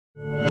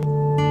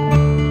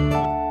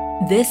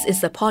This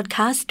is a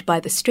podcast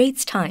by The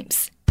Straits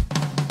Times.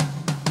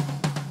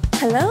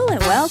 Hello and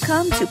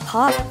welcome to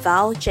Pop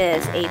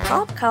Vultures, a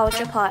pop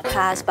culture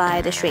podcast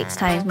by The Straits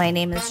Times. My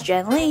name is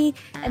Jen Lee,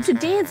 and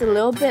today it's a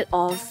little bit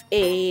of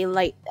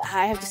I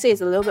have to say it's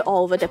a little bit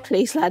all over the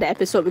place, the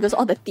episode, because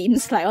all the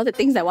themes, all the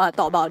things I want to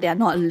talk about, they are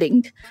not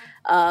linked.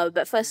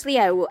 But firstly,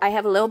 I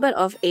have a little bit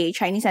of a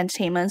Chinese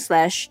entertainment /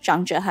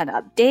 Zhang Zhehan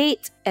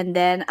update, and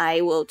then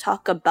I will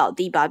talk about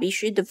the Barbie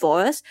Street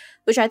divorce,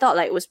 which I thought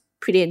was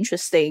pretty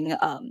interesting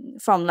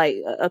from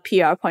a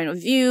PR point of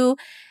view.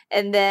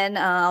 And then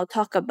I'll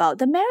talk about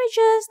the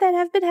marriages that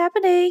have been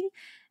happening.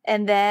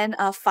 And then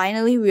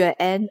finally, we'll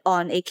end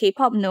on a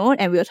K-pop note,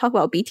 and we'll talk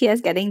about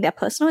BTS getting their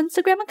personal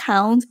Instagram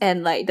accounts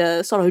and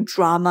the sort of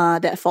drama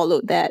that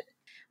followed that.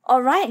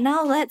 All right,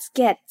 now let's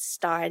get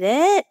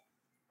started.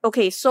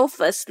 Okay, so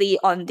firstly,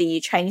 on the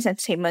Chinese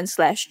entertainment /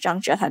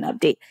 Zhang Zhehan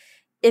update.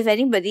 If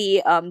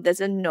anybody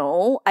doesn't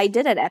know, I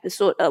did an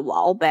episode a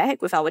while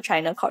back with our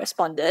China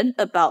correspondent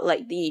about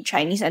the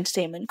Chinese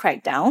entertainment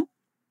crackdown,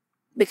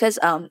 because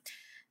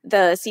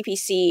the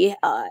CPC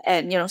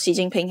and Xi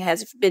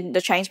Jinping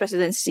the Chinese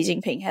president Xi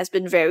Jinping has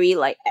been very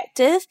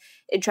active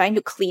in trying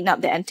to clean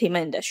up the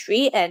entertainment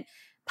industry, and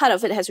part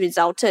of it has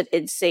resulted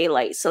in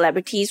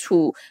celebrities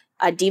who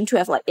are deemed to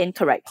have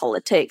incorrect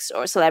politics,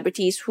 or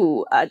celebrities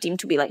who are deemed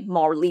to be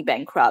morally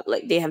bankrupt,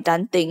 they have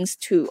done things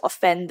to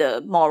offend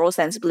the moral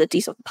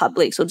sensibilities of the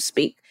public, so to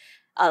speak,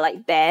 are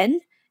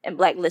banned and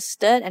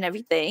blacklisted and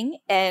everything.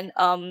 And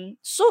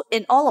so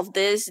in all of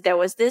this, there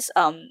was this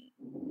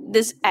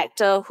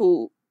actor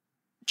who,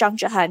 Zhang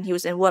Zhehan, he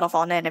was in Word of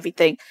Honor and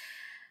everything.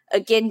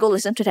 Again, go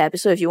listen to the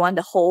episode if you want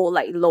the whole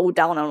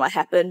lowdown on what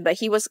happened. But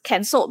he was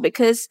cancelled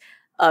because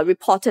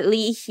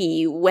reportedly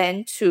he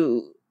went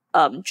to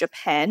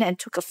Japan and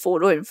took a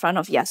photo in front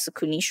of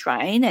Yasukuni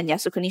Shrine. And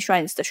Yasukuni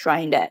Shrine is the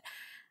shrine that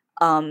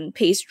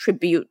pays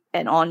tribute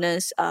and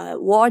honors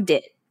war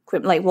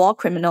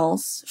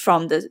criminals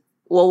from the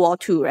World War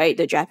II, right?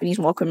 The Japanese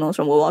war criminals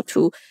from World War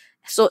II.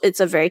 So it's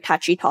a very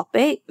touchy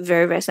topic,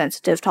 very, very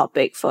sensitive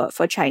topic for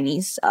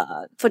Chinese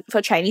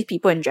for Chinese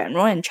people in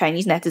general, and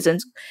Chinese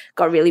netizens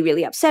got really,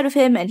 really upset with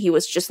him, and he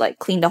was just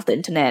cleaned off the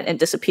internet and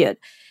disappeared.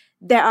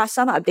 There are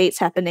some updates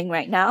happening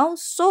right now.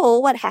 So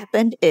what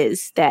happened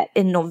is that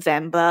in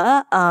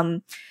November,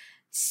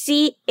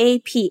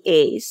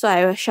 CAPA, so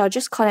I shall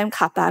just call them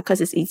CAPA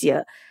because it's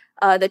easier,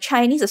 the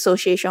Chinese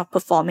Association of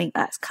Performing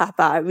Arts,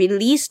 CAPA,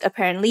 released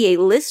apparently a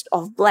list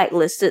of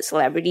blacklisted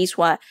celebrities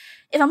who are,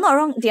 if I'm not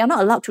wrong, they are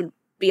not allowed to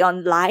be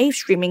on live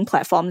streaming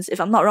platforms. If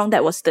I'm not wrong,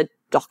 that was the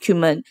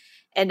document.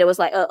 And there was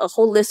a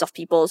whole list of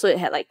people. So it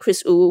had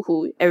Chris Wu,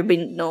 who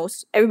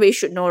everybody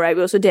should know, right?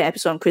 We also did an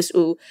episode on Chris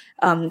Wu,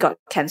 got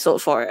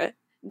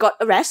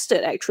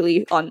arrested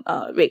actually on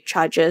rape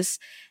charges.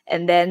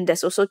 And then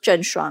there's also Zheng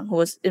Shuang, who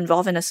was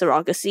involved in a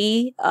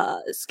surrogacy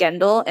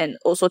scandal and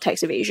also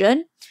tax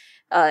evasion.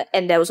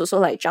 And there was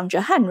also Zhang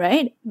Zhehan,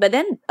 right? But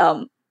then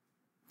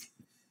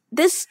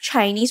this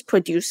Chinese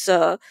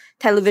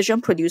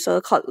television producer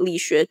called Li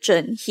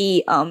Xuezhen,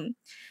 he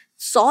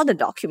saw the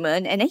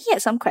document, and then he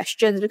had some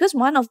questions, because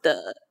one of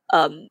the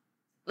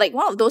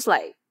one of those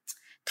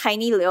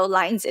tiny little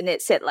lines in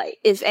it said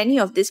if any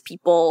of these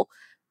people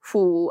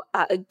who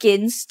are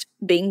against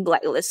being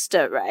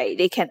blacklisted, right,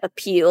 they can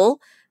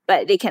appeal,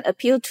 but they can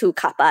appeal to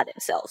CAPA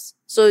themselves.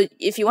 So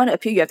if you want to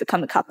appeal, you have to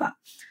come to CAPA.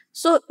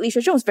 So Li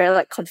Xuezhen was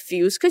very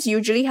confused, because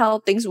usually how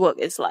things work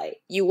is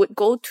you would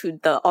go to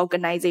the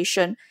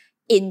organization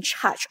in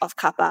charge of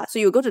CAPA. So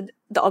you go to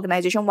the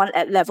organization one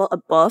level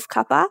above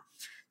CAPA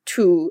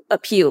to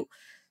appeal.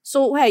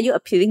 So why are you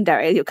appealing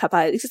directly to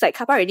CAPA? It's just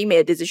CAPA already made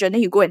a decision,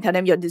 then you go and tell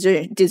them your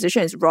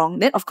decision is wrong.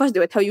 Then of course they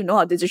will tell you no,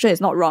 our decision is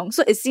not wrong.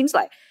 So it seems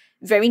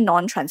very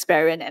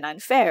non-transparent and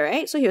unfair,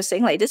 right? So he was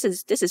saying this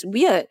is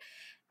weird.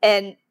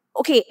 And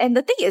okay, and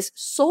the thing is,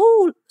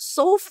 so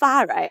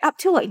far, right, up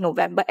till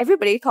November,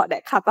 everybody thought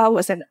that CAPA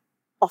was an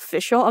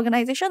official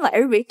organization.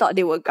 Everybody thought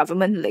they were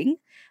government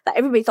linked.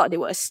 Everybody thought they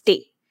were a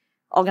state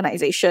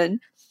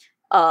organization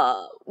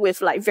with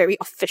very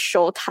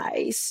official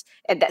ties,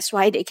 and that's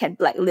why they can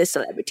blacklist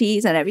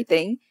celebrities and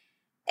everything.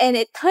 And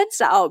it turns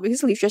out,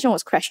 because Li Xuezhen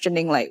was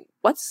questioning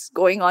what's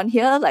going on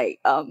here, and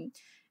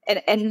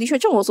Li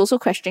Xuezhen was also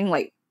questioning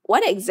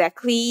what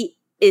exactly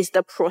is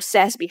the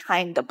process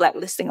behind the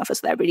blacklisting of a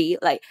celebrity.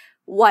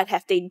 What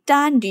have they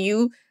done? Do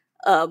you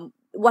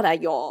what are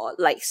your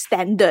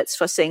standards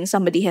for saying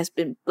somebody has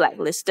been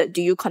blacklisted?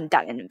 Do you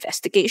conduct an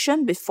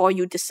investigation before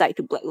you decide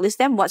to blacklist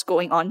them? What's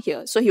going on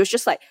here? So he was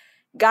just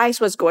guys,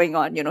 what's going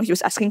on? He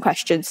was asking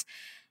questions.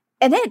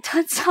 And then it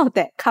turns out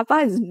that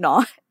CAPA is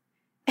not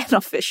an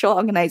official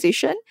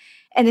organization,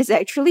 and it's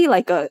actually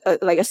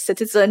a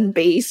citizen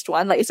based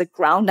one. It's a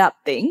ground up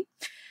thing.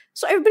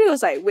 So everybody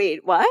was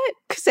wait, what?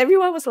 Because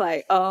everyone was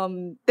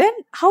then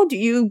how do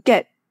you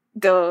get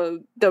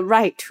the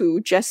right to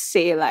just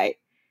say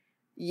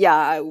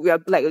yeah, we are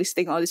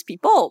blacklisting all these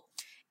people?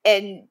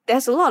 And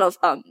there's a lot of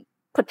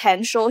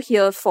potential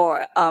here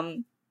for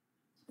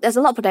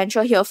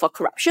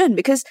corruption,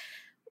 because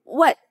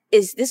what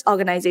is this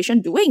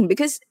organization doing?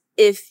 Because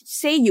if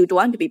say you don't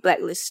want to be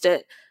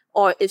blacklisted,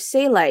 or if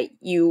say like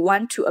you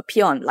want to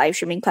appear on live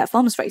streaming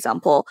platforms, for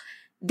example,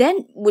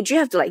 then would you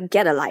have to like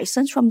get a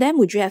license from them?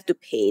 Would you have to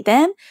pay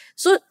them?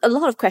 So a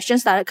lot of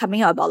questions started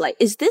coming out about like,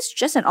 is this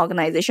just an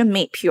organization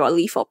made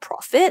purely for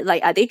profit?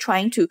 Like, are they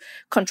trying to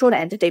control the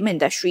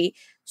entertainment industry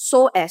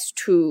so as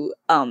to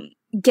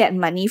get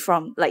money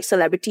from like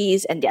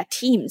celebrities and their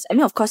teams? I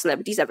mean, of course,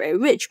 celebrities are very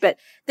rich, but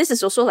this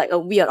is also like a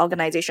weird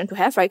organization to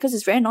have, right? Because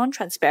it's very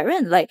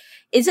non-transparent. Like,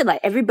 is it like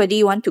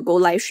everybody want to go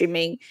live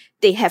streaming,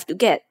 they have to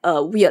get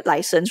a weird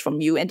license from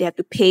you and they have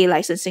to pay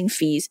licensing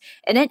fees?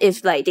 And then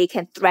if like they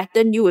can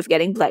threaten you with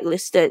getting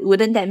blacklisted,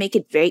 wouldn't that make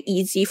it very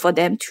easy for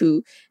them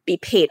to be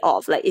paid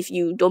off? Like, if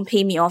you don't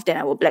pay me off, then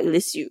I will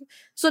blacklist you.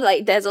 So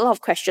like, there's a lot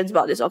of questions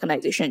about this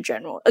organization in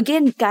general.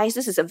 Again, guys,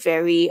 this is a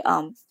very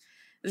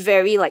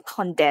like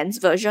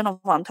condensed version of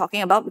what I'm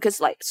talking about,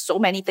 because like so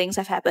many things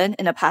have happened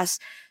in the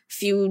past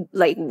few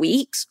like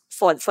weeks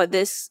for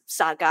this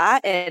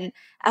saga, and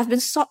I've been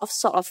sort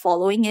of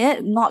following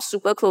it, not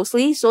super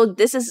closely. So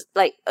this is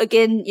like,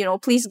 again,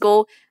 please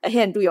go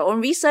ahead and do your own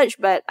research,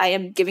 but I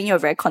am giving you a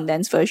very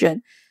condensed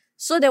version.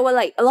 So there were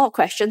like a lot of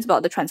questions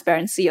about the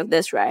transparency of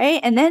this, right?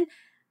 And then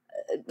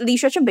Li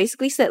Xuechun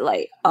basically said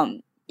like,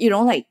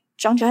 like,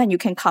 Zhang Zhehan, you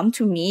can come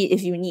to me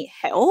if you need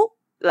help,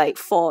 like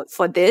for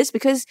this,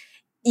 because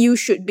you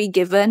should be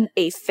given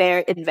a fair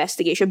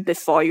investigation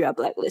before you are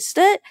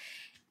blacklisted.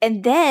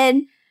 And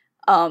then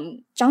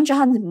Zhang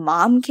Zhehan's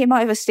mom came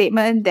out with a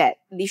statement that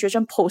Li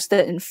Xuechun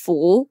posted in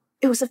full.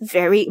 It was a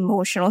very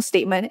emotional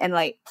statement, and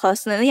like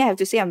personally, I have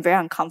to say I'm very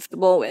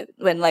uncomfortable with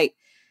when like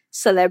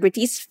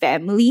celebrities'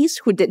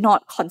 families who did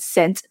not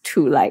consent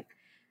to like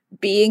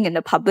being in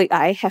the public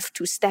eye have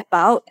to step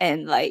out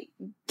and like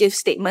give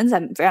statements.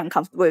 I'm very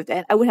uncomfortable with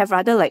that. I would have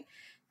rather like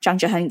Zhang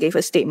Zhehan gave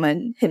a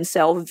statement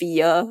himself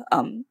via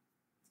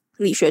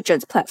Li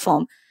Xuechun's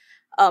platform.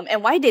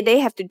 And why did they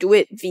have to do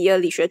it via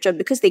Li Xuechun?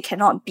 Because they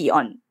cannot be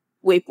on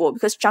Weibo,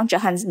 because Zhang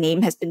Zhehan's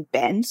name has been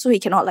banned, so he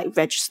cannot like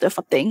register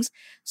for things.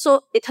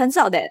 So it turns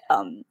out that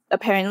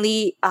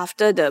apparently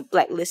after the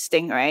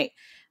blacklisting, right,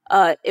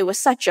 it was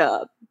such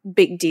a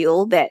big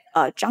deal that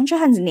Zhang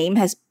Zhehan's name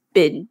has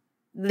been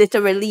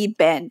literally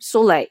banned. So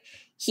like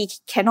he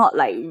cannot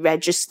like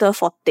register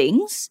for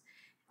things.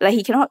 Like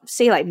he cannot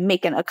say like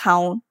make an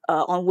account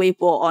on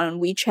Weibo or on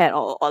WeChat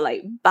or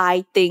like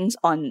buy things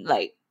on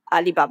like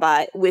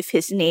Alibaba with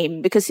his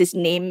name, because his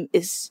name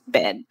is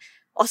banned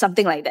or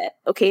something like that.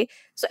 Okay.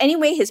 So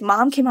anyway, his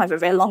mom came out with a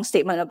very long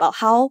statement about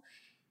how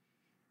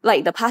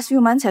like the past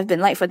few months have been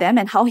like for them,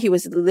 and how he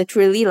was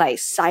literally like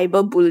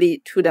cyber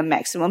bullied to the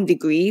maximum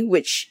degree,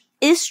 which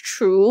is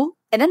true.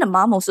 And then the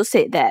mom also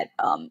said that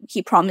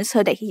he promised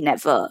her that he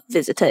never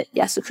visited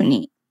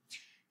Yasukuni.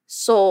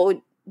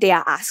 So they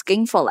are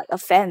asking for like a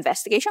fair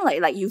investigation.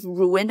 Like you've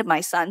ruined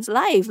my son's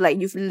life. Like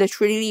you've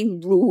literally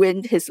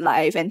ruined his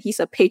life, and he's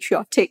a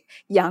patriotic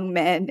young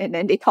man. And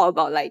then they talk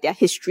about like their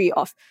history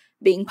of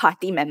being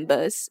party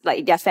members,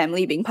 like their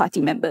family being party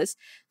members.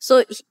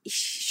 So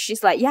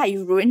she's like, yeah,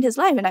 you ruined his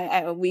life,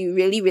 and we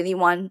really, really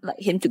want like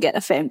him to get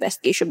a fair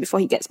investigation before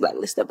he gets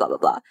blacklisted, blah, blah,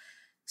 blah.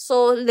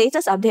 So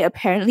latest update,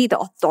 apparently the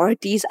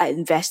authorities are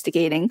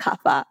investigating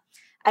Kappa.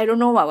 I don't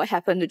know what will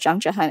happen to Zhang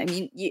Zhehan. I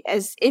mean,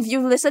 if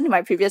you've listened to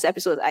my previous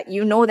episodes,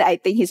 you know that I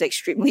think he's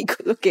extremely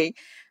good looking.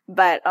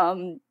 But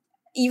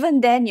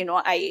even then,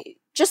 I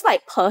just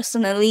like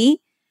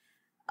personally,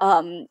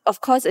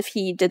 of course, if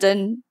he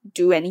didn't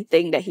do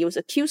anything that he was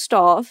accused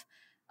of,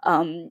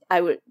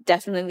 I would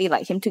definitely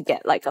like him to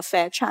get like a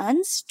fair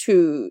chance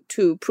to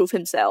prove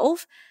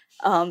himself.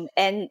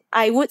 And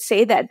I would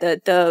say that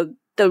the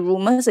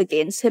rumors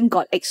against him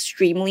got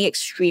extremely,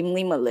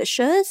 extremely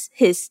malicious.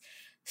 His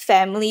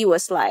family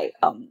was like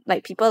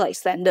people like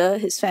slander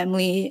his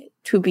family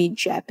to be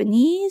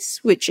Japanese,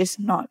 which is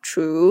not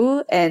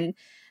true. And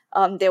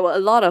there were a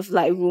lot of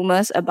like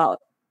rumors about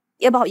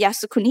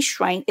Yasukuni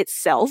Shrine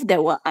itself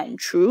that were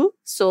untrue.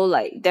 So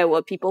like there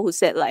were people who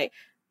said like,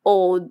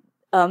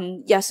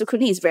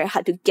 Yasukuni is very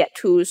hard to get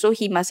to, so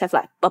he must have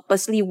like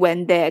purposely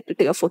went there to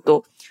take a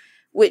photo,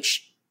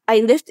 which I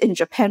lived in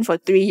Japan for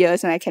 3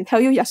 years, and I can tell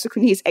you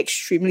Yasukuni is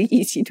extremely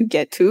easy to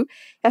get to.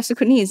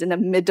 Yasukuni is in the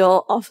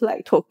middle of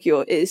like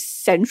Tokyo. It is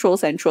central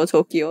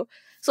Tokyo.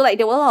 So like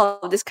there were a lot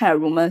of this kind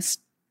of rumors.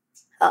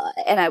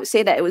 And I would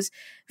say that it was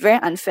very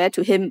unfair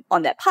to him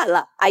on that part.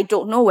 I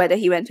don't know whether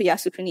he went to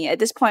Yasukuni. At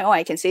this point, all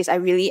I can say is I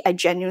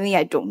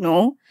genuinely don't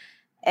know.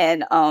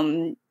 And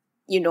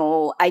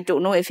I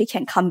don't know if he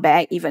can come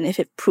back, even if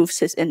it proves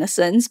his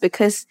innocence,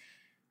 because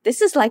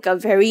this is like a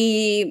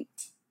very,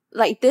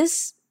 like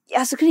this,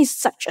 Yasukuni is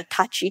such a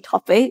touchy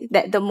topic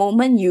that the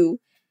moment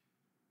you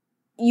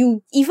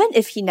even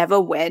if he never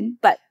went,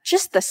 but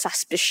just the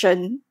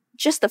suspicion,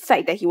 just the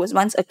fact that he was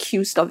once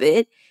accused of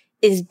it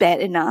is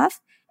bad enough.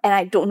 And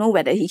I don't know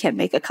whether he can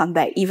make a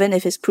comeback, even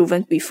if he's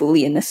proven to be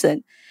fully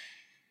innocent.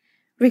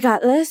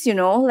 Regardless,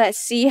 let's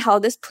see how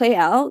this play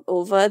out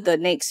over the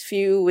next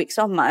few weeks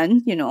or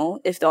months.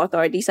 If the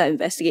authorities are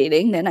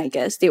investigating, then I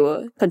guess they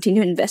will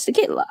continue to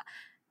investigate.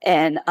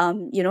 And,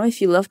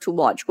 if you love to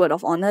watch Word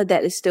of Honor,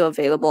 that is still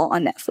available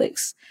on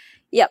Netflix.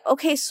 Yep.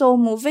 Okay. So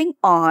moving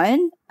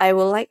on, I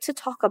would like to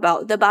talk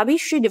about the Barbie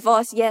Street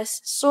divorce. Yes.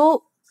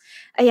 So,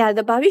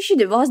 the Barbie Street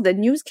divorce, the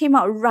news came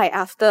out right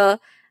after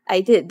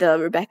I did the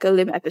Rebecca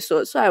Lim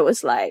episode. So I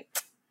was like,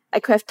 I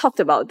could have talked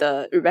about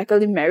the Rebecca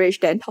Lim marriage,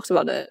 then talked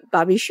about the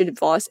Barbie Street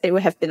divorce. It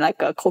would have been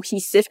like a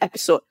cohesive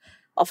episode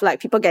of like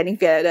people getting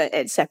together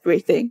and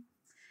separating.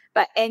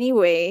 But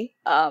anyway,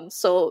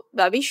 so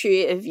Barbie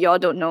Street, if y'all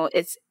don't know,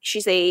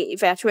 she's a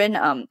veteran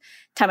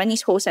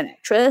Taiwanese host and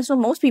actress. So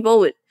most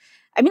people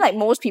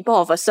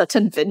of a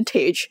certain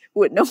vintage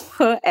would know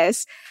her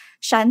as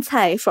Shan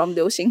Cai from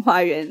流星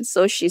花园.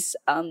 So she's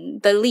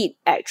the lead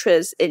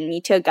actress in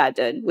Meteor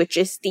Garden, which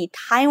is the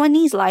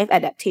Taiwanese live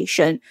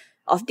adaptation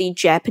of the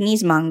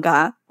Japanese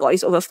manga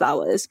Boys Over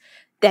Flowers.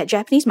 That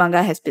Japanese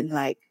manga has been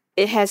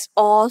it has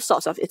all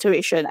sorts of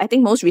iteration. I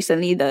think most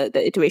recently the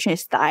iteration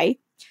is Thai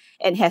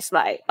and has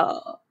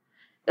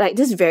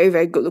this very,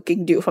 very good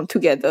looking dude from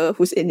Together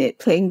who's in it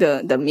playing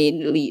the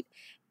main lead.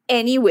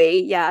 Anyway,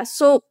 yeah,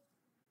 so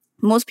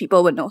most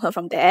people would know her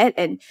from that,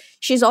 and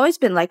she's always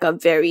been like a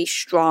very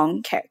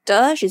strong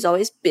character. She's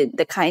always been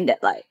the kind that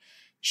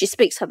she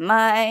speaks her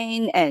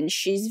mind, and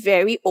she's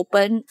very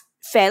open,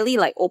 fairly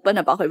open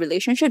about her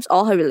relationships.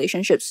 All her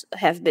relationships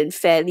have been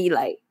fairly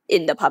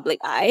in the public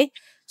eye.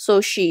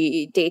 So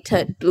she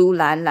dated Blue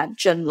Lan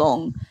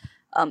Zhenlong,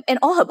 and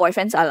all her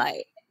boyfriends are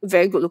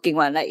very good looking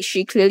one.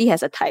 She clearly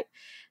has a type.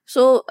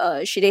 So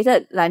she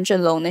dated Lan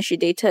Zhenlong, then she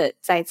dated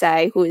Zai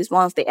Zai, who is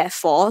one of the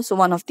F4, so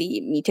one of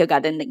the Meteor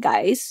Garden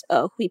guys,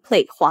 who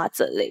played Hua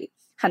Zelei,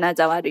 Hana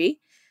Ri.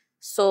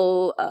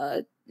 So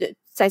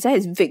Zai Zai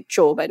is Vic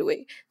Zhou, by the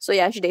way. So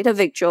yeah, she dated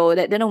Vic Zhou,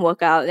 that didn't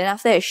work out. Then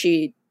after that,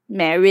 she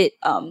married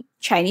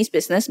Chinese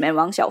businessman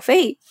Wang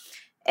Xiaofei,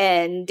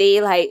 and they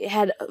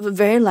had a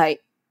very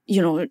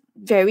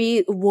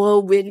very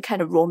whirlwind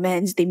kind of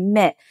romance. They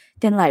met,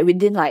 then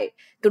within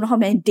don't know how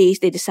many days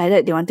they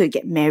decided they wanted to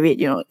get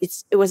married.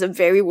 It was a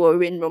very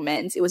whirlwind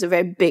romance. It was a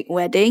very big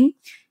wedding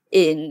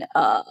in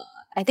I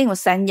think it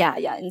was Sanya,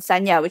 in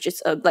Sanya, which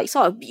is a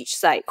sort of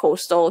beachside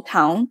coastal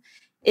town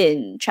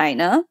in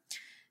China.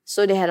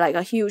 So they had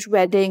a huge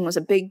wedding. It was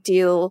a big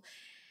deal.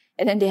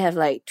 And then they have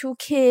 2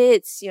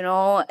 kids,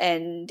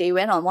 and they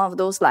went on one of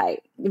those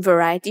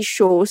variety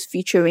shows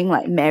featuring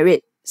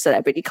married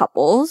celebrity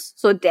couples.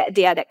 So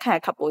they are that kind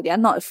of couple. They are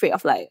not afraid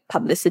of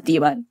publicity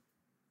one.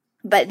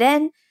 But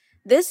then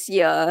this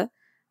year,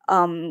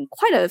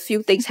 quite a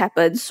few things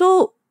happened.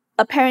 So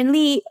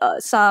apparently,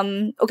 this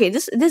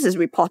is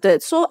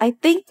reported. So I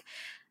think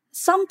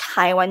some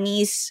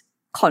Taiwanese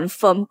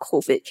confirmed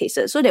COVID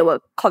cases. So there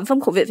were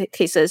confirmed COVID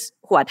cases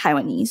who are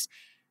Taiwanese.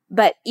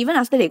 But even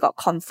after they got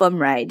confirmed,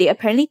 right, they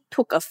apparently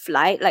took a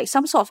flight,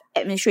 some sort of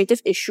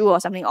administrative issue or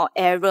something, or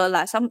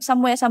error,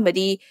 somewhere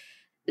somebody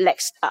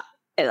laxed up.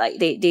 And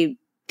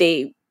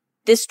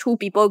these 2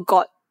 people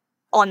got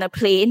on a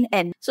plane,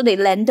 and so they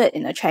landed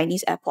in a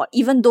Chinese airport,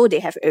 even though they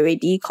have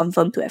already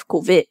confirmed to have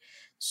COVID.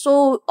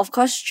 So of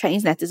course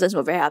Chinese netizens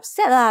were very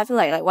upset. I feel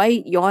why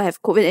y'all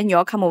have COVID and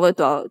y'all come over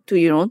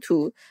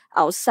to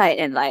our side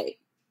and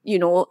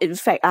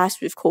infect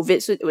us with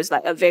COVID. So it was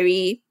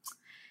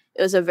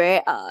a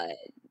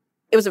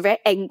very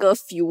anger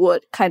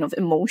fueled kind of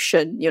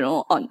emotion,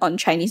 on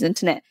Chinese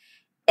internet.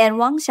 And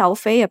Wang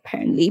Xiaofei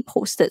apparently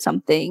posted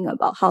something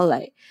about how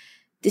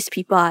these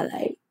people are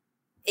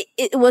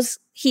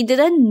he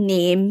didn't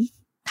name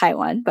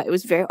Taiwan, but it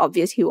was very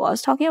obvious he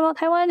was talking about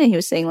Taiwan, and he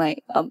was saying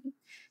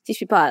these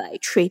people are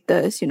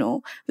traitors,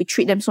 we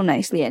treat them so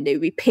nicely and they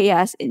repay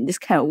us in this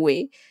kind of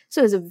way.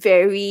 So it's a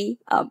very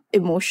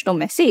emotional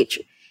message.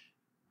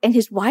 And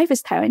his wife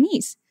is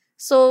Taiwanese.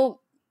 So,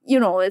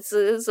 it's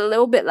a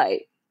little bit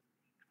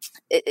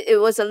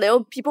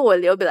people were a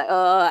little bit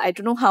I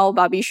don't know how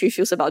Barbie Street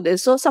feels about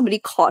this. So somebody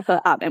called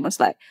her up and was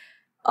do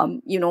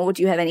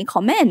you have any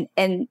comment?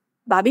 And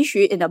Barbie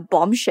Street, in a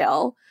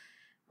bombshell,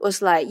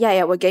 was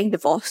yeah, we're getting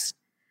divorced.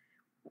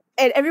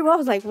 And everyone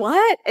was like,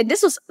 what? And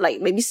this was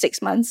maybe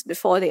 6 months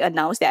before they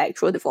announced their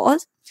actual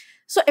divorce.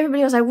 So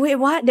everybody was like, wait,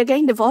 what? They're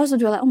getting divorced?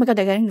 And they were like, oh my God,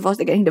 they're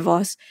getting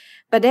divorced.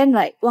 But then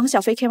Wang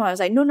Xiaofei came out and was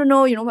like, no,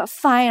 we're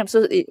fine.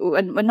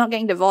 We're not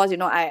getting divorced.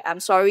 I'm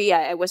sorry.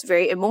 I was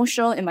very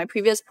emotional in my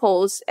previous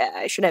post.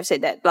 I should have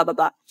said that, blah, blah,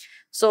 blah.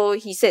 So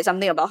he said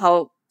something about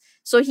how,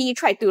 so he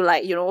tried to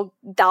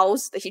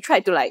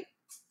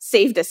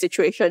save the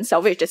situation,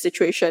 salvage the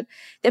situation.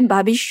 Then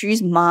Barbie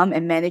Street's mom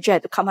and manager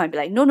had to come out and be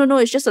like, no,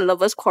 it's just a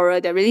lover's quarrel.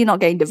 They're really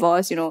not getting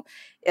divorced,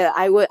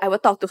 I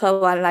would talk to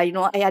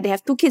her they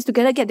have 2 kids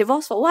together, get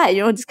divorced for what?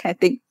 This kind of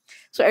thing.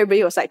 So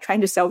everybody was trying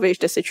to salvage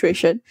the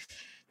situation.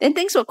 Then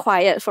things were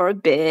quiet for a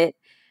bit.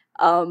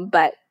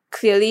 But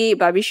clearly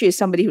Barbie Street is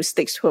somebody who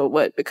sticks to her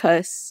word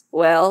because,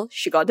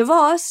 she got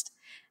divorced.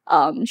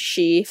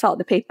 She filed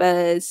the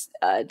papers.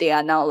 They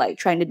are now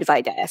trying to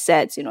divide their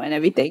assets, and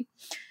everything.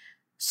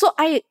 So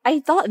I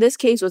thought this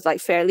case was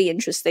fairly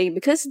interesting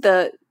because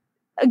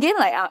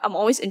I'm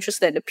always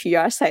interested in the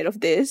PR side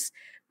of this,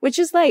 which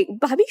is Barbie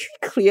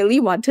Street clearly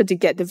wanted to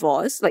get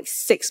divorced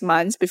 6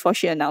 months before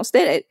she announced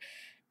it.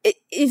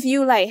 if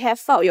you like have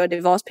filed your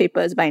divorce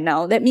papers by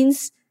now, that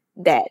means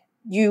that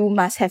you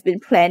must have been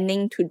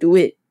planning to do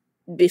it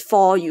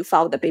before you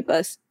filed the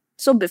papers.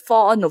 So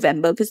before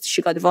November, because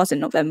she got divorced in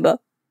November.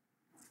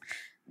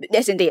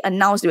 As in, they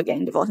announced they were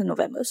getting divorced in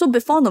November. So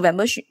before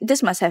November,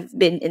 this must have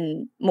been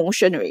in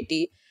motion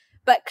already.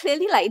 But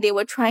clearly, like, they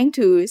were trying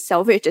to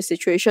salvage the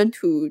situation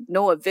to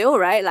no avail,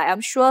 right? Like,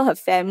 I'm sure her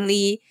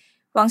family,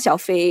 Wang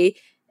Xiaofei,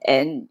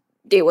 and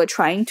they were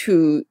trying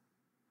to,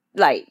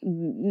 like,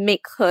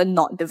 make her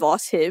not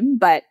divorce him,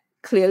 but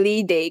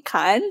clearly they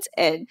can't.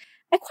 And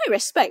I quite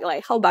respect,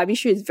 like, how Barbie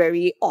Hsu is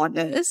very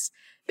honest.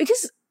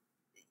 Because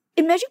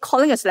imagine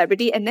calling a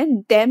celebrity and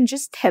then them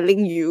just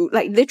telling you,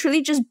 like,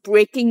 literally just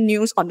breaking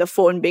news on the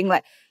phone, being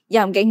like,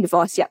 yeah, I'm getting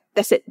divorced. Yeah,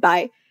 that's it.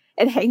 Bye.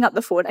 And hang up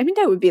the phone. I mean,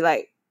 that would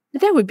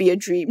be a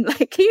dream.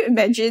 Like, can you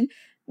imagine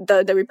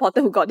the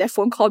reporter who got that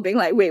phone call being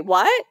like, wait,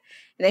 what?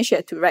 And then she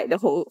had to write the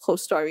whole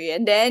story.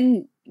 And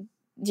then,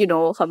 you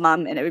know, her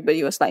mom and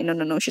everybody was like,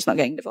 no, she's not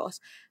getting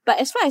divorced. But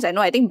as far as I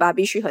know, I think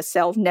Barbie Hsu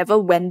herself never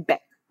went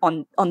back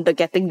on the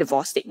getting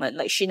divorced statement.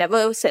 Like, she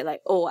never said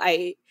like,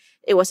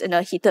 it was in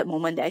a heated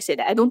moment that I said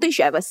that. I don't think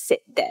she ever said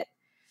that.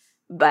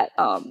 But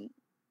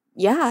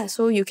yeah,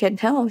 so you can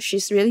tell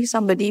she's really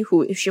somebody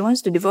who, if she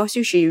wants to divorce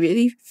you,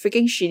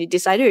 she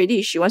decided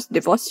already she wants to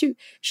divorce you.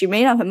 She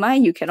made up her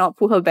mind, you cannot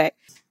pull her back.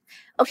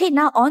 Okay,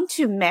 now on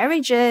to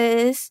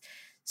marriages.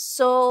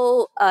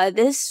 So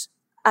this,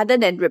 other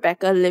than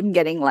Rebecca Lim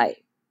getting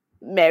like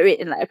married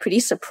in like a pretty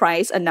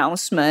surprise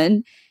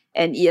announcement,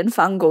 and Ian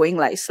Fang going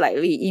like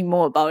slightly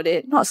emo about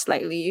it. Not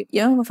slightly,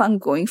 Ian Fang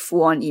going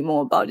full on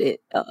emo about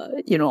it,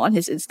 on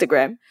his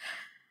Instagram.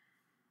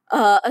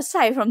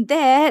 Aside from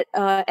that,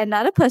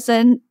 another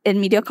person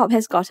in MediaCorp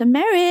has gotten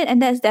married,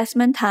 and that's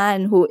Desmond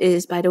Tan, who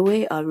is, by the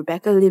way,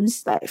 Rebecca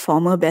Lim's like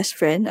former best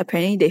friend.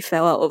 Apparently they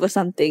fell out over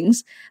some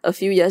things a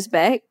few years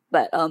back,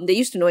 but they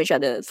used to know each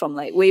other from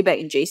like way back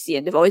in JC,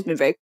 and they've always been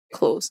very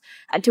close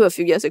until a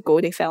few years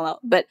ago they fell out.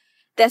 But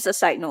that's a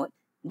side note.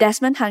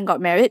 Desmond Han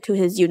got married to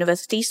his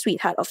university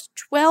sweetheart of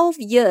 12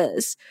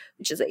 years,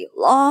 which is a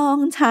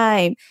long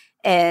time.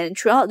 And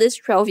throughout this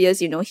 12 years,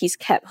 he's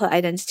kept her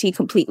identity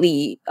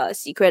completely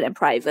secret and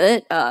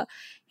private.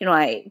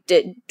 I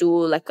did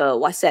do like a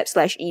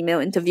WhatsApp/email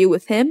interview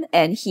with him,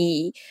 and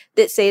he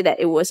did say that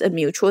it was a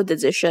mutual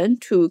decision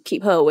to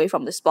keep her away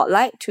from the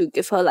spotlight, to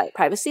give her like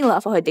privacy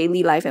for her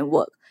daily life and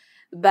work.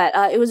 But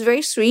it was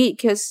very sweet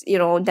because,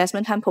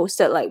 Desmond Han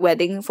posted like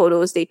wedding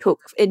photos they took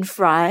in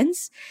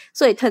France.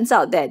 So it turns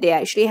out that they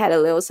actually had a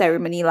little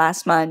ceremony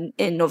last month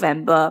in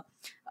November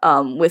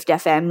with their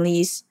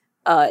families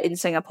in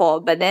Singapore.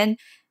 But then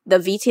the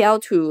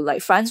VTL to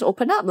like France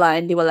opened up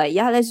and they were like,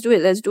 yeah, let's do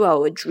it. Let's do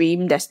our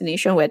dream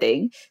destination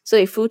wedding. So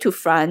they flew to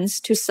France,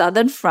 to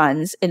southern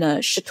France, in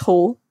a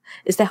chateau.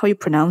 Is that how you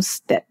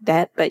pronounce that?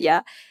 But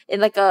yeah, in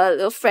like a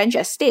little French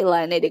estate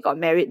and they got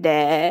married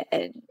there,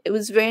 and it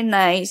was very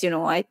nice.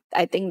 I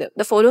think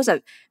the photos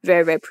are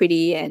very, very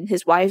pretty, and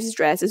his wife's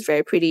dress is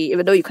very pretty,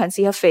 even though you can't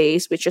see her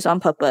face, which is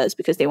on purpose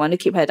because they want to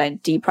keep her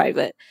identity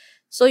private.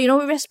 So, we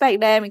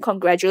respect them, we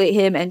congratulate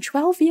him, and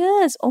 12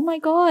 years, oh my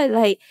god,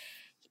 like,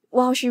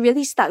 wow, she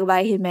really stuck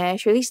by him, man.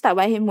 She really stuck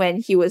by him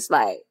when he was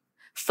like,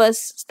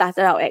 first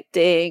started out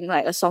acting,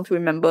 like A Song to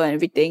Remember and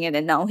everything, and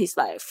then now he's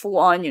like full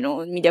on,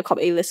 MediaCorp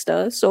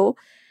A-lister. So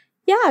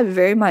yeah, I'm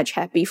very much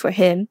happy for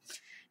him.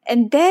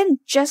 And then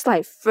just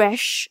like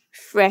fresh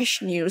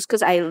news,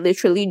 because I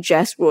literally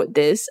just wrote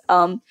this.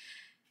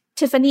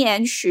 Tiffany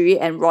Ann Xu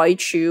and Roy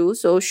Chiu,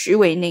 so Xu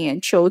Weining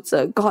and Qiu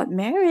Ze, got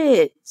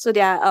married. So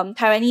they are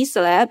Taiwanese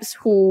celebs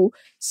who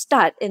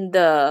starred in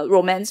the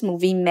romance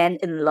movie Men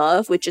in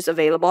Love, which is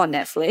available on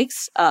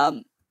Netflix.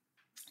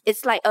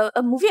 It's like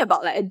a movie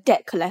about like a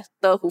debt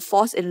collector who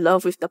falls in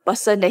love with the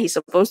person that he's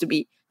supposed to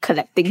be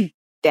collecting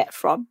debt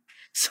from.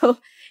 So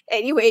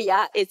anyway,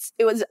 yeah, it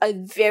was a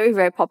very,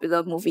 very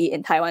popular movie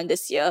in Taiwan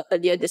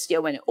earlier this year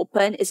when it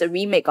opened. It's a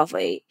remake of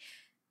a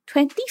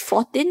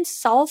 2014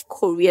 South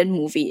Korean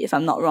movie, if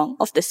I'm not wrong,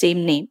 of the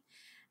same name.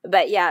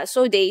 But yeah,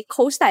 so they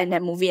co-starred in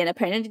that movie, and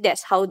apparently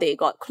that's how they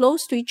got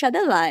close to each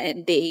other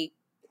and they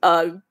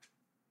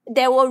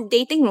there were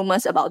dating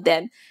rumors about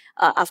them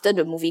after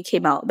the movie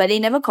came out, but they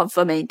never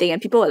confirmed anything,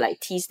 and people would like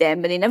tease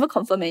them, but they never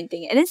confirmed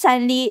anything. And then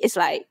suddenly it's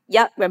like,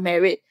 yep, we're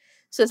married.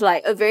 So it's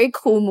like a very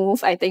cool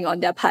move, I think, on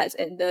their parts.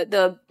 And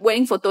the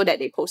wedding photo that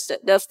they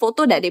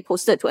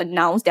posted, to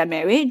announce their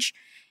marriage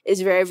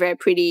is very, very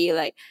pretty.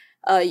 Like,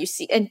 you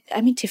see, and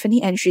I mean,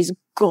 Tiffany Ann is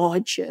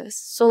gorgeous.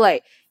 So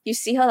like, you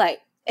see her like,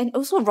 and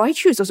also Roy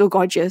Chiu is also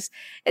gorgeous.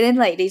 And then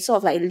like, they sort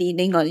of like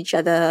leaning on each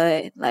other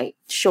and like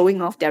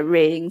showing off their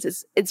rings.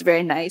 It's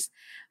very nice.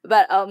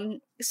 But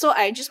so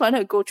I just want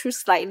to go through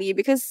slightly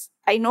because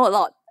I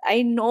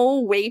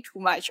know way too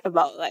much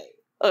about like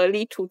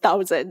early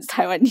 2000s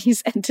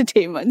Taiwanese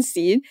entertainment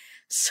scene.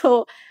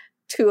 So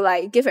to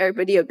like give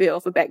everybody a bit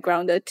of a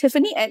background,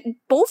 Tiffany and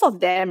both of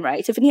them,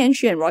 right? Tiffany Ann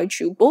and Roy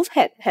Chiu both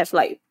have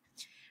like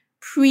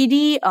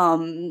pretty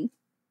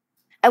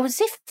I would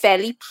say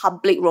fairly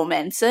public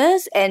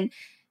romances, and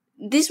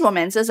these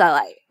romances are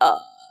like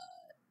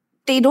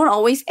they don't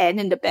always end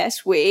in the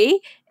best way.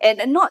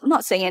 And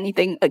not saying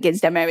anything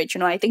against their marriage,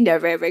 I think they're a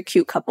very, very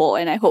cute couple,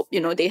 and I hope,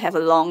 they have a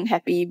long,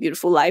 happy,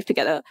 beautiful life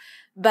together.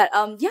 But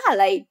yeah,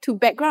 like to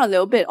background a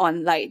little bit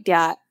on like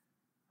their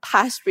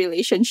past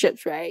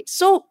relationships, right?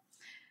 So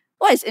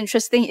what is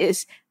interesting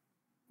is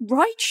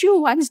Roy Chu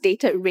once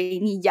dated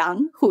Rainy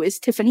Young, who is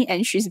Tiffany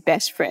and Shu's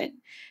best friend.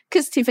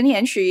 Because Tiffany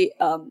and Shu,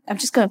 I'm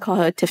just gonna call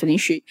her Tiffany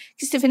Shu.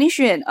 Because Tiffany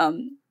Shu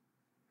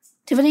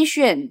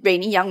and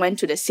Rainy Young went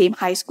to the same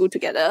high school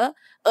together,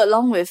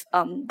 along with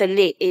the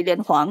late Alien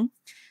Huang.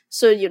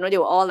 So, they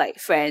were all like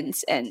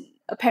friends. And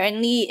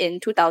apparently in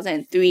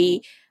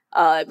 2003,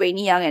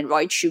 Rainy Young and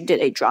Roy Chu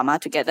did a drama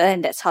together,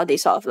 and that's how they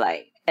sort of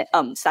like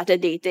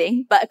started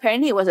dating. But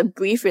apparently it was a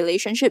brief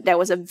relationship. There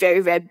was a very,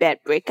 very bad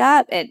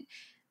breakup, and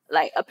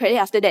like apparently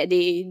after that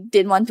they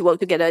didn't want to work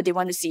together, they didn't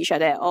want to see each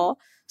other at all.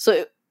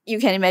 So you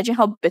can imagine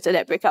how bitter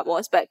that breakup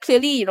was. But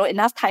clearly,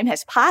 enough time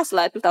has passed,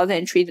 like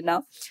 2003 to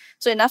now.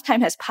 So enough time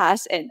has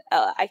passed, and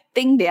I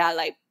think they are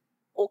like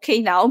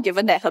okay now,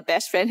 given that her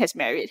best friend has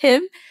married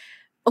him.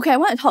 Okay, I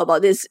want to talk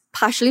about this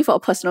partially for a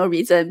personal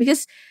reason,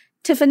 because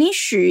Tiffany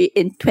Shu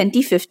in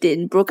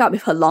 2015 broke up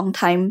with her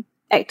longtime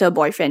actor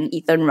boyfriend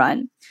Ethan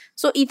Run.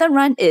 So Ethan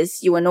Run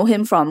is, you will know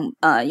him from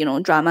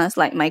dramas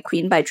like My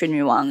Queen by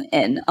Chun Wang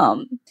and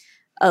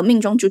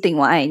命中注定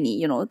我爱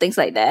你, things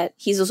like that.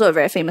 He's also a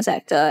very famous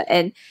actor,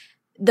 and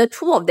the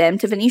two of them,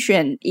 Tiffany Shu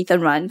and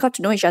Ethan Run, got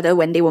to know each other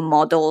when they were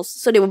models.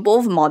 So they were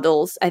both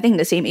models, I think in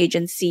the same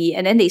agency,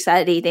 and then they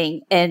started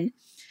dating, and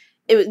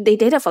they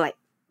dated for like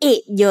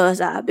 8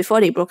 years before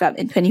they broke up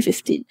in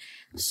 2015.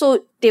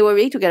 So they were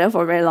really together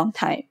for a very long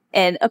time.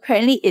 And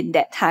apparently in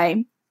that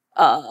time,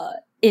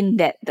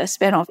 the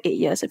span of 8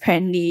 years,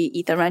 apparently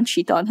Ethan Run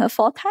cheated on her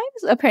 4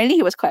 times. Apparently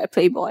he was quite a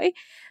playboy.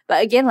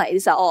 But again, like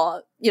these are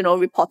all,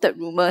 reported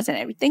rumors and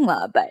everything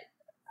lah. But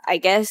I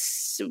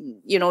guess,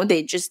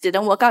 they just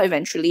didn't work out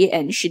eventually,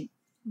 and she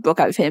broke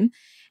up with him.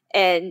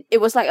 And it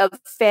was like a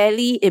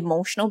fairly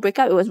emotional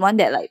breakup. It was one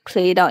that like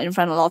played out in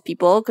front of a lot of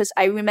people, because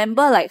I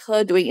remember like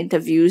her doing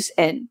interviews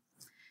and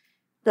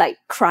like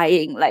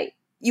crying. Like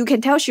you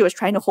can tell she was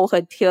trying to hold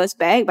her tears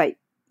back, but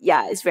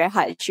yeah, it's very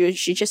hard.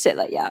 She just said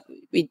like, yeah,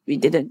 we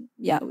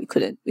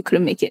couldn't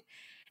make it.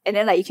 And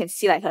then like you can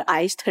see like her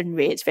eyes turn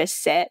red. It's very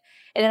sad.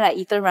 And then like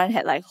Ethan Run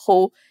had like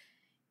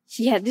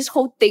he had this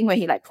whole thing where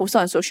he like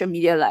posted on social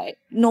media like,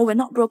 no, we're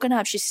not broken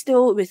up. She's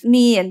still with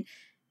me. And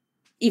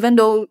even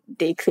though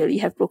they clearly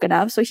have broken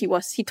up, so he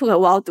took a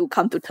while to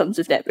come to terms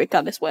with that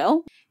breakup as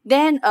well.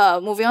 Then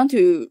moving on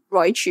to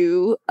Roy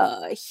Chu,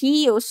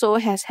 he also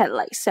has had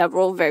like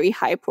several very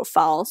high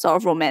profile sort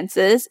of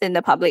romances in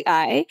the public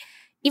eye,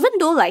 even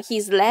though like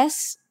he's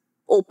less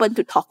open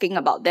to talking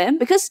about them,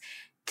 because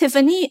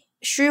Tiffany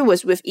Shu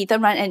was with Ethan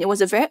Run, and it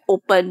was a very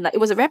open, like it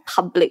was a very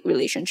public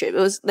relationship. It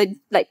was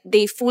like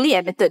they fully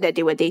admitted that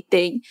they were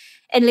dating.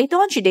 And later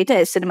on she dated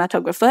a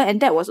cinematographer, and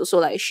that was also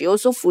like, she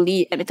also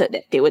fully admitted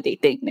that they were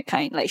dating, that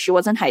kind. Like she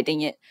wasn't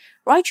hiding it.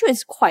 Roy Chu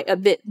is quite a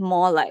bit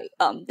more like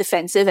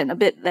defensive and a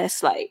bit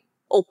less like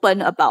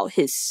open about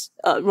his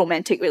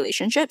romantic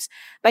relationships.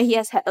 But he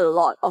has had a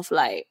lot of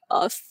like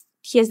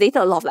he has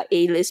dated a lot of like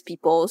A-list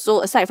people.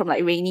 So aside from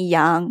like Rainy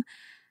Young,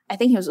 I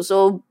think he was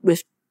also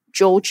with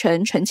Zhou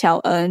Chen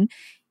Qiaoen.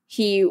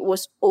 He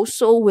was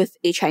also with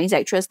a Chinese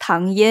actress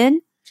Tang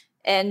Yan.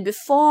 And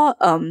before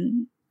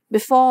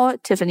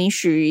Tiffany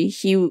Shu,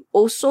 he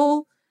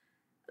also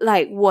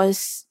like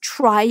was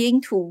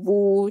trying to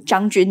woo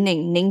Zhang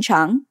Junning, Ning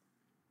Chang.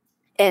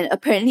 And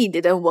apparently it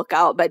didn't work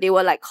out, but they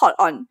were like caught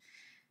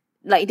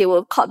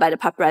by the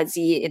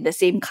paparazzi in the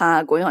same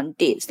car going on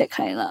dates, that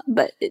kind of,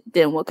 but it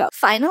didn't work out.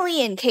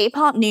 Finally, in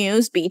K-pop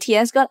news,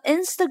 BTS got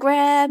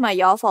Instagram. Are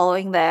y'all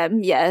following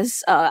them?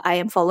 Yes, I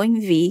am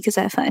following V because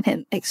I find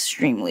him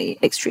extremely,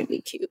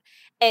 extremely cute.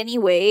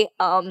 Anyway,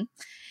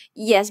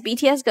 yes,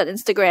 BTS got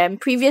Instagram.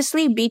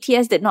 Previously,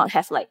 BTS did not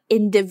have like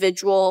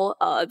individual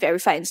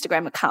verified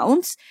Instagram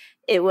accounts.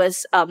 It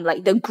was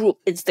like the group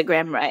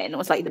Instagram, right? And it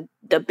was like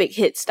the big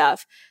hit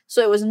stuff.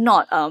 So it was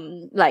not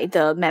like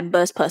the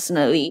members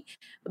personally.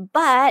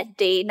 But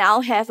they now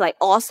have like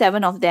all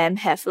 7 of them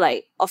have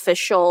like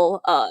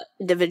official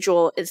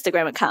individual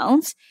Instagram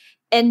accounts.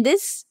 And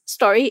this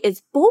story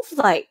is both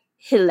like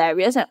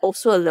hilarious and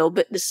also a little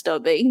bit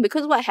disturbing,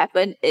 because what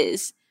happened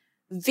is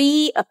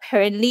V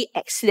apparently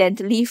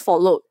accidentally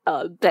followed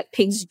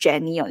Blackpink's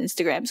Jennie on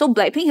Instagram. So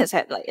Blackpink has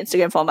had like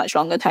Instagram for a much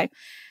longer time,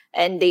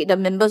 and the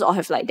members all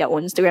have like their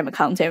own Instagram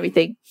accounts and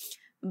everything.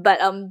 But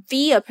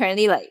V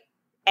apparently like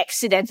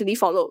accidentally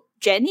followed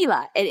Jennie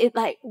lah, and it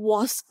like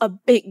was a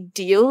big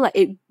deal. Like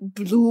it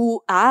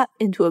blew up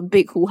into a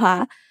big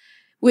hoo-ha,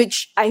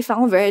 which I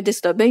found very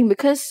disturbing,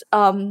 because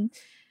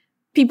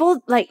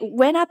people like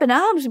went up in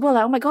arms. People were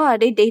like, oh my god, are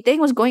they dating?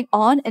 What's going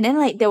on? And then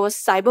like there was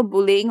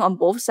cyberbullying on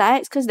both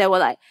sides, because there were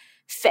like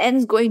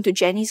fans going to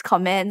Jennie's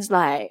comments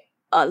like,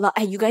 are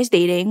you guys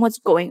dating? What's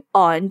going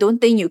on?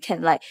 Don't think you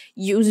can like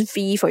use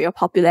V for your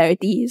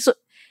popularity. So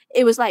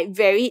it was like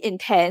very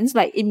intense.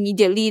 Like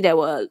immediately there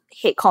were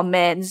hate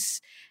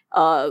comments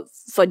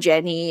for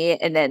Jennie,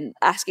 and then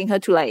asking her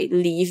to like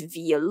leave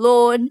V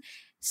alone.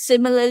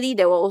 Similarly,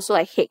 there were also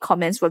like hate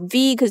comments from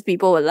V because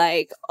people were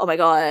like, oh my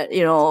god,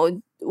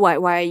 why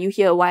are you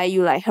here? Why are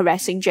you like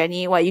harassing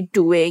Jennie? What are you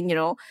doing?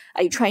 Are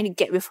you trying to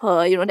get with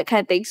her? That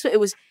kind of thing. So it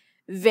was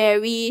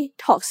very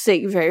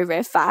toxic, very,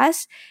 very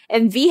fast.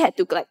 And V had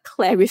to like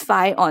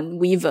clarify on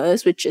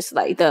Weverse, which is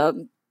like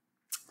the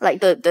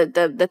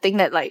thing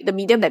that like the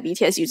medium that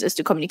BTS uses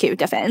to communicate with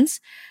their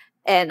fans.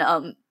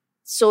 And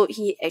so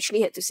he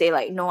actually had to say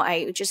like, no,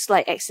 I just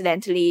like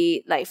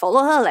accidentally like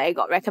follow her, like I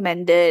got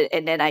recommended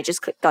and then I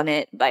just clicked on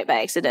it by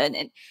accident.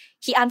 And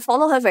he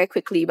unfollowed her very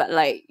quickly, but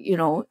like,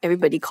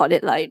 everybody caught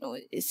it like,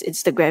 it's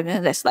Instagram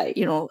and there's like,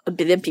 a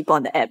billion people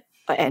on the app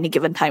at any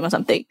given time or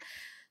something.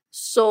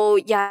 So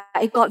yeah,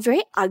 it got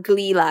very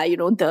ugly lah,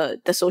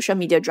 the social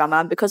media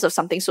drama because of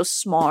something so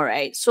small,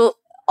 right? So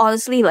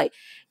honestly, like,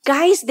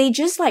 guys, they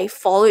just like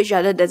follow each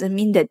other doesn't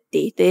mean they're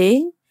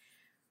dating.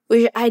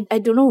 Which I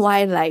don't know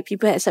why like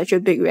people had such a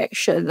big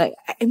reaction. Like,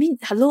 I mean,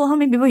 hello, how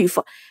many people you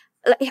follow?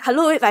 Like,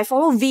 hello, if I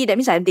follow V, that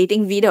means I'm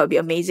dating V, that would be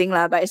amazing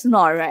lah, but it's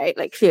not, right?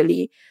 Like,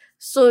 clearly.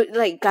 So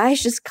like,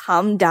 guys, just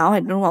calm down. I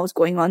don't know what was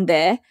going on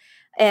there.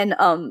 And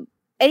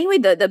anyway,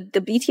 the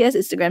BTS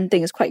Instagram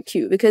thing is quite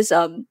cute because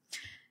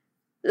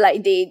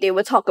like they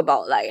will talk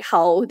about like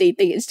how they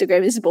think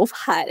Instagram is both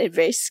hard and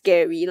very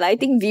scary. Like, I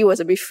think V was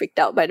a bit freaked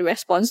out by the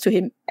response to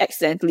him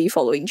accidentally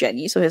following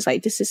Jennie. So it's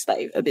like, this is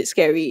like a bit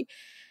scary.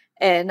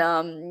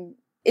 And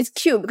it's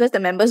cute because the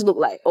members look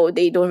like, oh,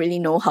 they don't really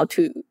know how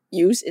to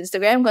use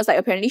Instagram because like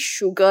apparently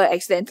Sugar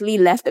accidentally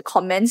left the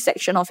comment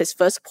section of his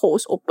first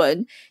post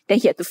open. Then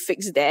he had to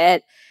fix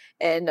that.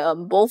 And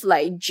both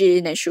like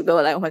Jin and Sugar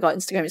were like, oh my god,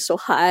 Instagram is so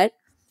hard.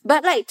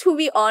 But like, to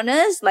be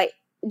honest, like,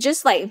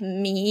 just like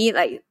me,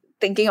 like,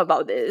 thinking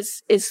about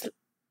this is,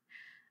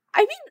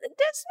 I mean,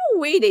 there's no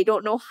way they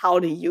don't know how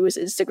to use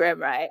Instagram,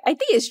 right? I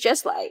think it's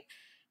just like,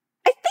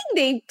 I think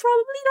they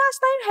probably last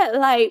time had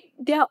like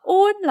their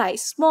own like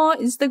small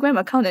Instagram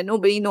account that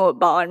nobody know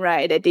about,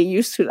 right? That they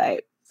used to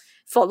like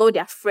follow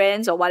their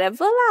friends or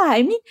whatever lah.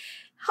 I mean,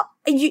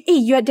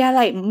 they're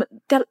like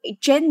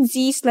Gen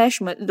Z /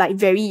 like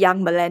very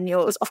young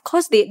millennials. Of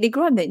course, they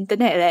grow on the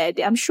internet.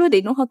 I'm sure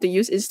they know how to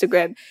use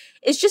Instagram.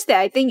 It's just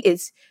that I think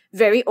it's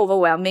very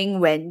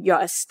overwhelming when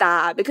you're a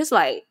star because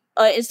like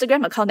an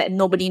Instagram account that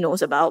nobody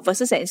knows about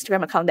versus an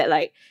Instagram account that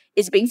like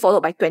is being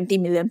followed by 20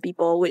 million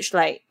people, which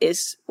like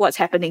is what's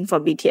happening for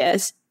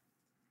BTS.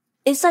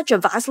 It's such a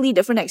vastly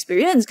different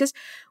experience because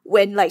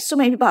when like so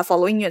many people are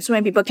following you and so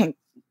many people can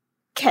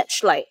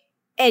catch like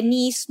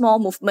any small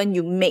movement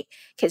you make,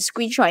 can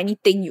screenshot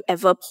anything you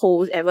ever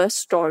post, ever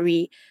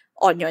story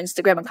on your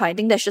Instagram account. I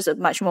think that's just a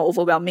much more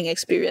overwhelming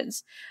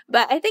experience.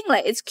 But I think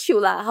like it's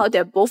cute lah how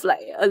they're both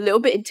like a little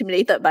bit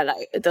intimidated by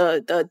like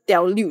the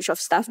deluge of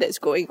stuff that's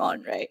going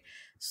on, right?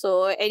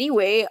 So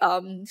anyway,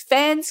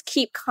 fans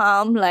keep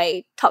calm.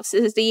 Like,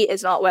 toxicity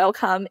is not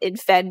welcome in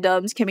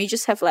fandoms. Can we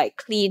just have like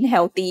clean,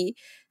 healthy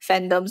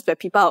fandoms where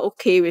people are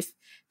okay with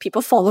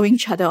people following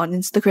each other on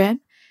Instagram?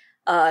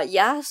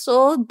 Yeah,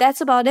 so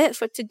that's about it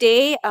for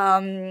today.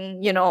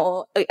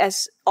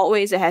 As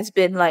always, it has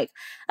been like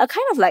a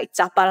kind of like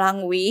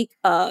Zapalang week,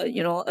 a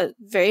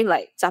very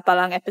like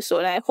Zapalang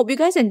episode. I hope you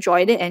guys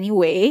enjoyed it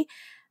anyway.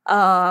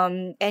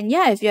 And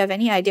yeah, if you have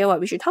any idea what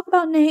we should talk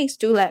about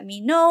next, do let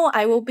me know.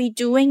 I will be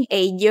doing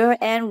a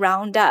year-end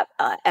roundup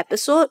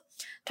episode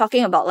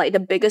talking about like the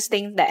biggest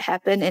things that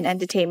happened in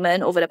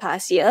entertainment over the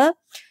past year.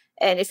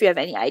 And if you have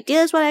any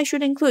ideas what I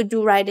should include,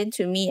 do write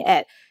into me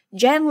at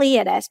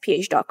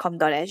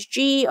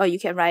janlee@sph.com.sg, or you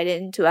can write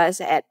into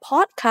us at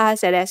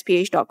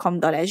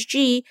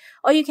podcast@sph.com.sg,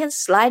 or you can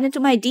slide into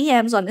my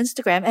DMs on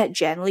Instagram at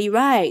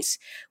janleewrites,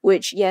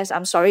 which, yes,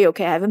 I'm sorry,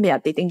 okay, I haven't been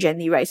updating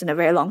Janlee Writes in a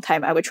very long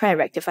time. I will try and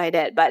rectify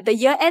that. But the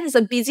year end is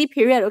a busy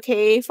period,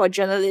 okay, for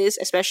journalists,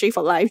 especially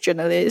for live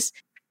journalists.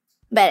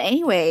 But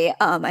anyway,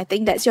 I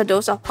think that's your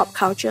dose of pop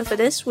culture for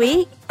this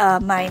week.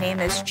 My name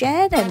is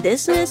Jen, and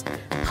this is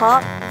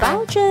Pop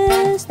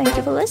Vouchers. Thank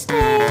you for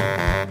listening.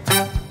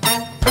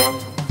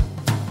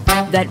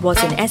 That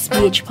was an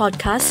SPH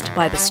podcast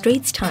by The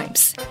Straits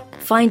Times.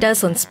 Find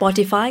us on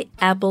Spotify,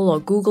 Apple or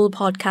Google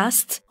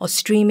Podcasts, or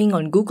streaming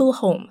on Google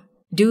Home.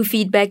 Do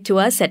feedback to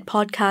us at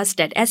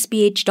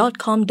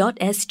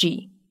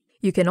podcast@sph.com.sg.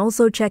 You can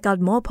also check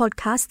out more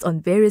podcasts on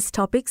various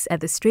topics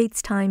at The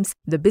Straits Times,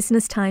 The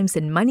Business Times,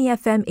 and Money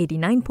FM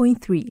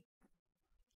 89.3.